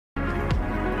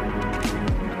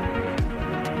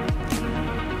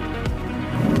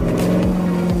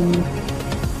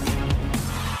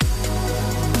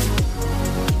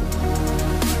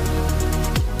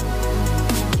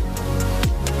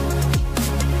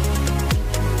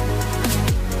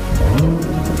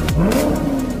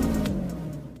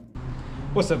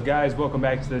What's up guys, welcome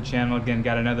back to the channel. Again,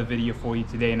 got another video for you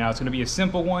today. Now it's going to be a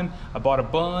simple one. I bought a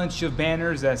bunch of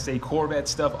banners that say Corvette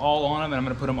stuff all on them, and I'm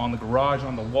going to put them on the garage,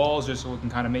 on the walls, just so we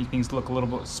can kind of make things look a little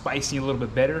bit spicy, a little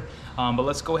bit better. But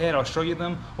let's go ahead, I'll show you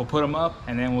them, we'll put them up,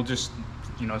 and then we'll just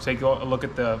take a look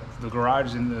at the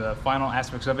garage and the final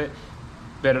aspects of it.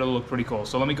 Better look pretty cool.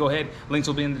 So let me go ahead, links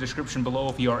will be in the description below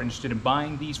if you are interested in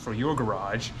buying these for your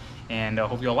garage, and I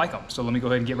hope you all like them. So let me go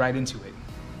ahead and get right into it.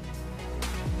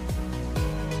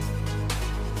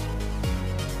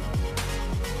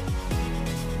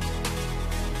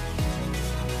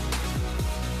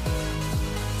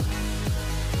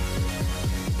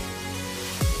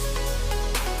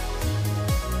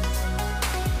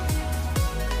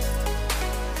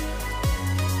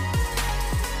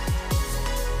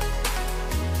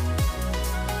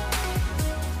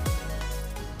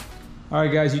 All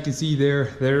right guys, you can see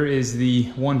there is the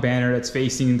one banner that's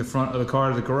facing the front of the car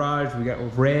of the garage. We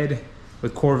got red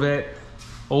with Corvette,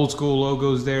 old school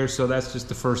logos there, so that's just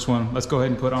the first one. Let's go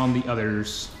ahead and put on the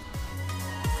others.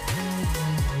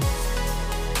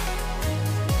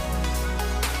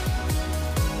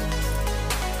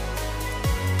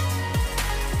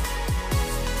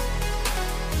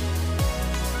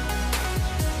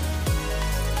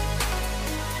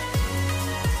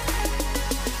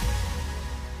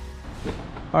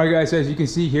 All right guys, as you can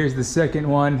see, here's the second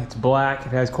one. It's black, it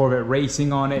has Corvette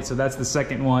Racing on it, so that's the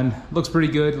second one. Looks pretty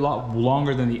good, a lot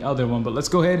longer than the other one, but let's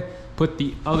go ahead, put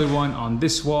the other one on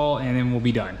this wall, and then we'll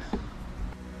be done.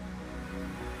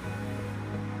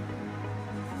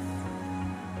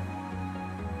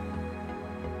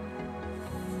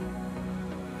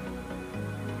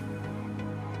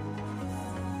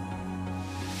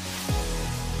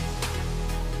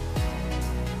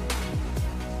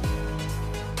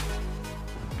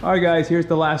 All right guys, here's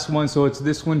the last one. So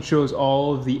this one shows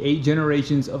all of the 8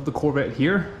 generations of the Corvette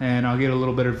here, and I'll get a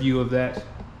little better view of that.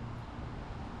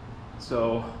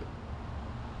 So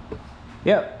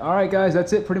yeah, all right guys,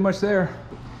 that's it pretty much there.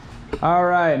 All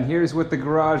right, and here's what the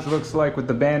garage looks like with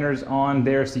the banners on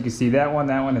there. So you can see that one,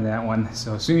 and that one.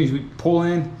 So as soon as we pull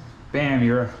in, bam,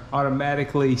 you're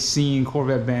automatically seeing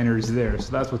Corvette banners there.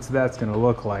 So that's what that's gonna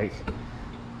look like.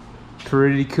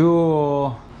 Pretty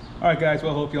cool. All right guys,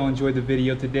 well, I hope you all enjoyed the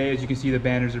video today. As you can see, the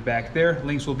banners are back there.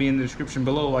 Links will be in the description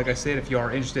below, like I said, if you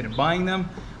are interested in buying them.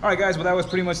 All right guys, well, that was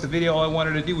pretty much the video. All I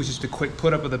wanted to do was just a quick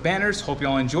put up of the banners. Hope you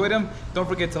all enjoyed them. Don't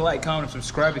forget to like, comment, and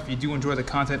subscribe if you do enjoy the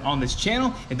content on this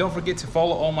channel. And don't forget to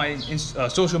follow all my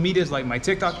social medias like my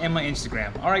TikTok and my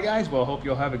Instagram. All right guys, well, I hope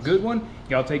you all have a good one.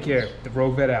 Y'all take care. The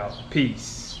Rogue Vet out.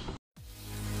 Peace.